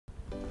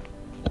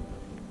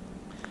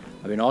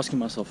I've been asking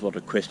myself a lot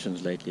of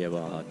questions lately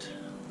about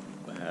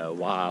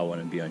why I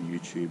want to be on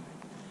YouTube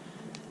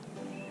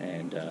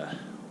and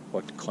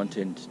what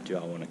content do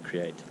I want to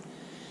create.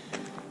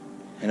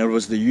 And it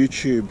was the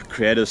YouTube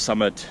Creator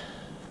Summit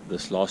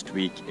this last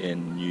week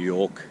in New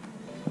York,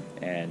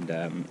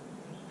 and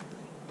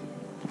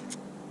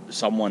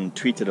someone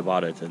tweeted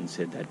about it and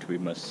said that we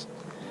must,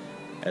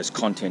 as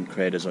content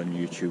creators on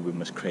YouTube, we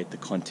must create the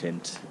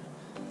content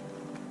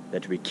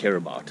that we care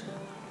about,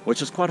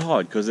 which is quite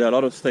hard because there are a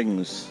lot of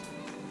things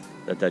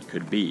that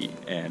could be,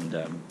 and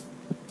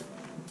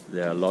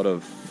there are a lot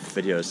of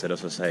videos that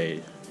also say,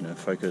 you know,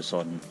 focus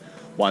on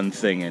one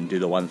thing and do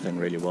the one thing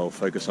really well,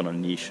 focus on a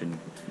niche and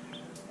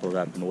build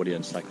up an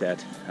audience like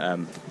that,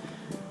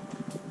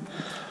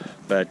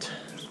 but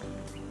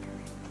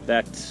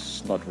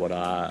that's not what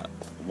I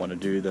want to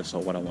do. That's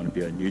not what I want to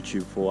be on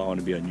YouTube for. I want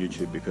to be on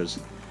YouTube because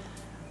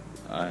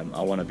I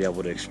want to be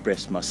able to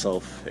express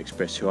myself,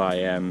 express who I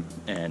am,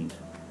 and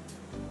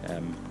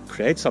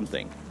create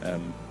something.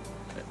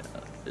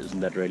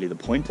 Isn't that really the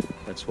point?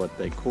 That's what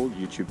they call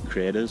YouTube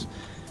creators,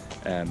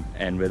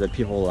 and whether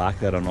people like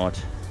that or not,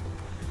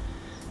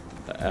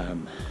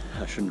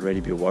 I shouldn't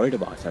really be worried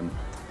about them.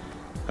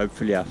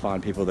 Hopefully I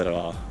find people that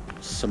are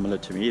similar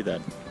to me,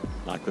 that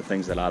like the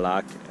things that I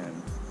like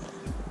and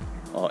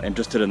are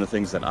interested in the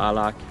things that I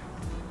like.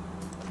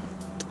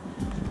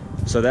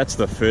 So that's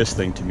the first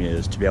thing to me,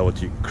 is to be able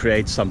to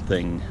create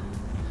something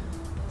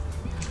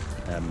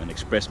and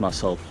express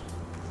myself.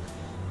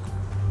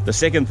 The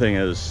second thing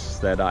is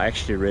that I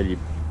actually really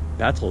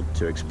battled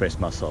to express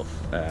myself.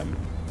 I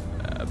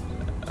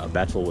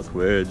battle with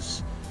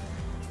words.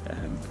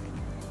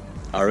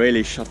 I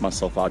really shut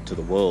myself out to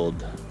the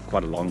world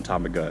quite a long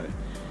time ago.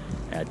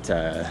 At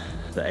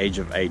the age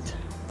of 8,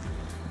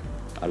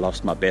 I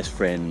lost my best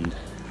friend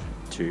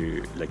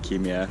to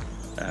leukemia.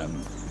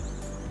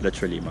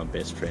 Literally my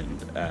best friend.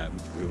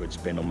 We would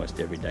spend almost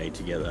every day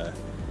together.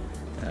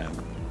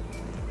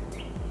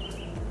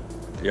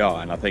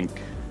 And I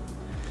think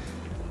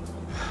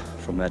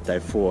from that day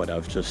forward,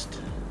 I've just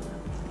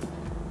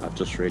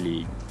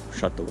really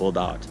shut the world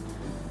out.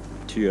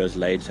 2 years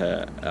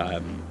later,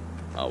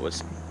 I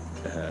was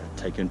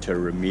taken to a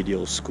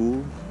remedial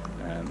school.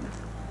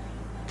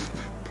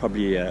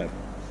 Probably a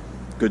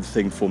good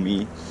thing for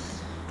me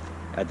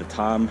at the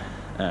time,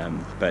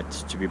 but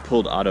to be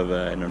pulled out of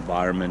an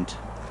environment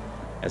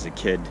as a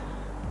kid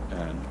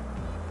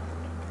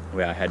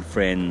where I had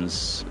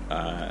friends,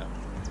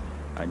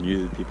 I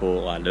knew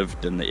people, I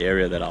lived in the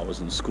area that I was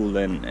in school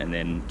in, and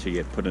then to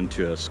get put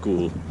into a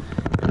school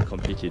in a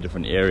completely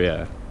different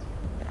area,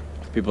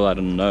 people I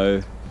didn't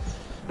know.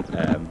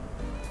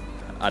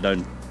 I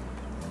don't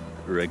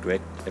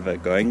regret ever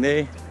going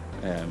there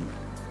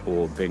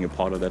or being a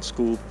part of that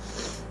school.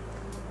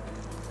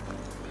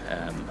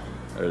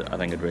 I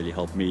think it really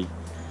helped me,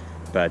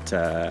 but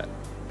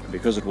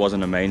because it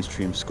wasn't a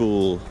mainstream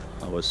school,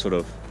 I was sort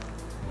of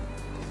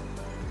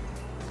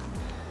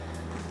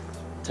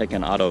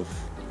taken out of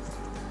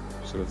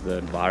sort of the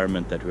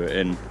environment that we're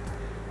in,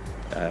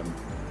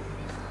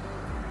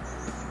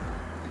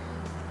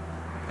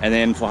 and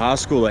then for high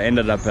school I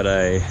ended up at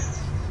a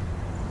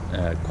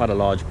quite a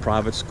large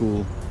private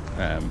school,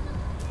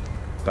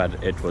 but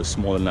it was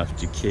small enough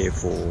to care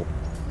for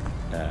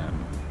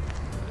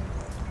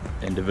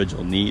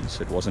individual needs.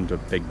 It wasn't a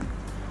big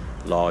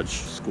large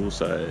school,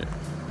 so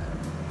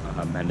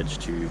I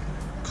managed to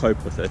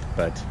cope with it,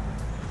 but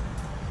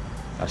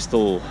I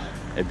still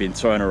had been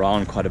thrown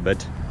around quite a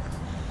bit.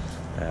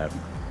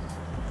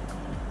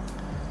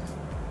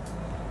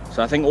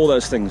 So I think all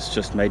those things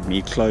just made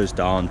me close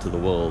down to the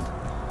world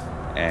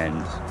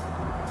and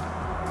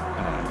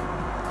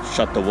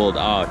shut the world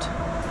out.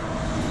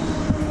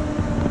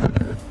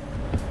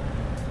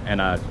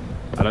 And I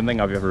don't think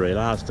I've ever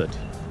realized it.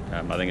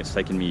 I think it's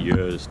taken me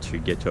years to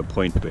get to a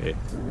point where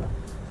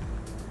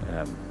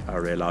I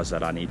realize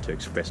that I need to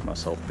express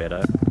myself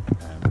better,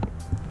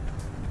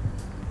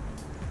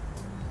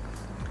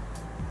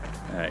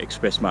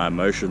 express my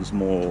emotions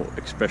more,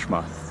 express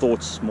my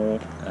thoughts more,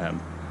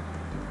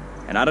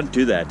 and I don't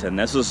do that. And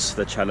this is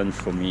the challenge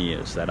for me,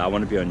 is that I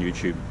want to be on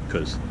YouTube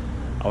because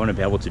I want to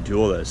be able to do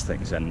all those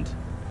things, and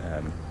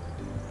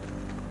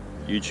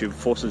YouTube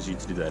forces you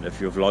to do that. If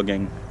you're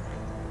vlogging,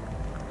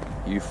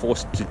 you're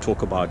forced to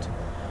talk about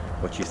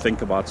what you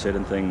think about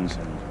certain things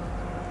and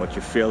what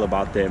you feel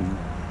about them.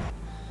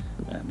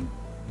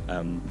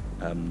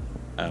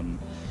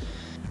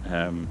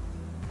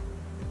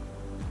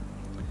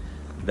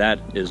 That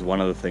is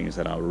one of the things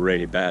that I'm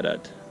really bad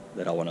at,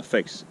 that I want to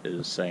fix,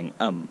 is saying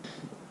I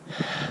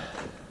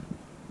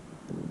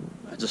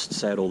just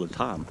say it all the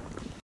time.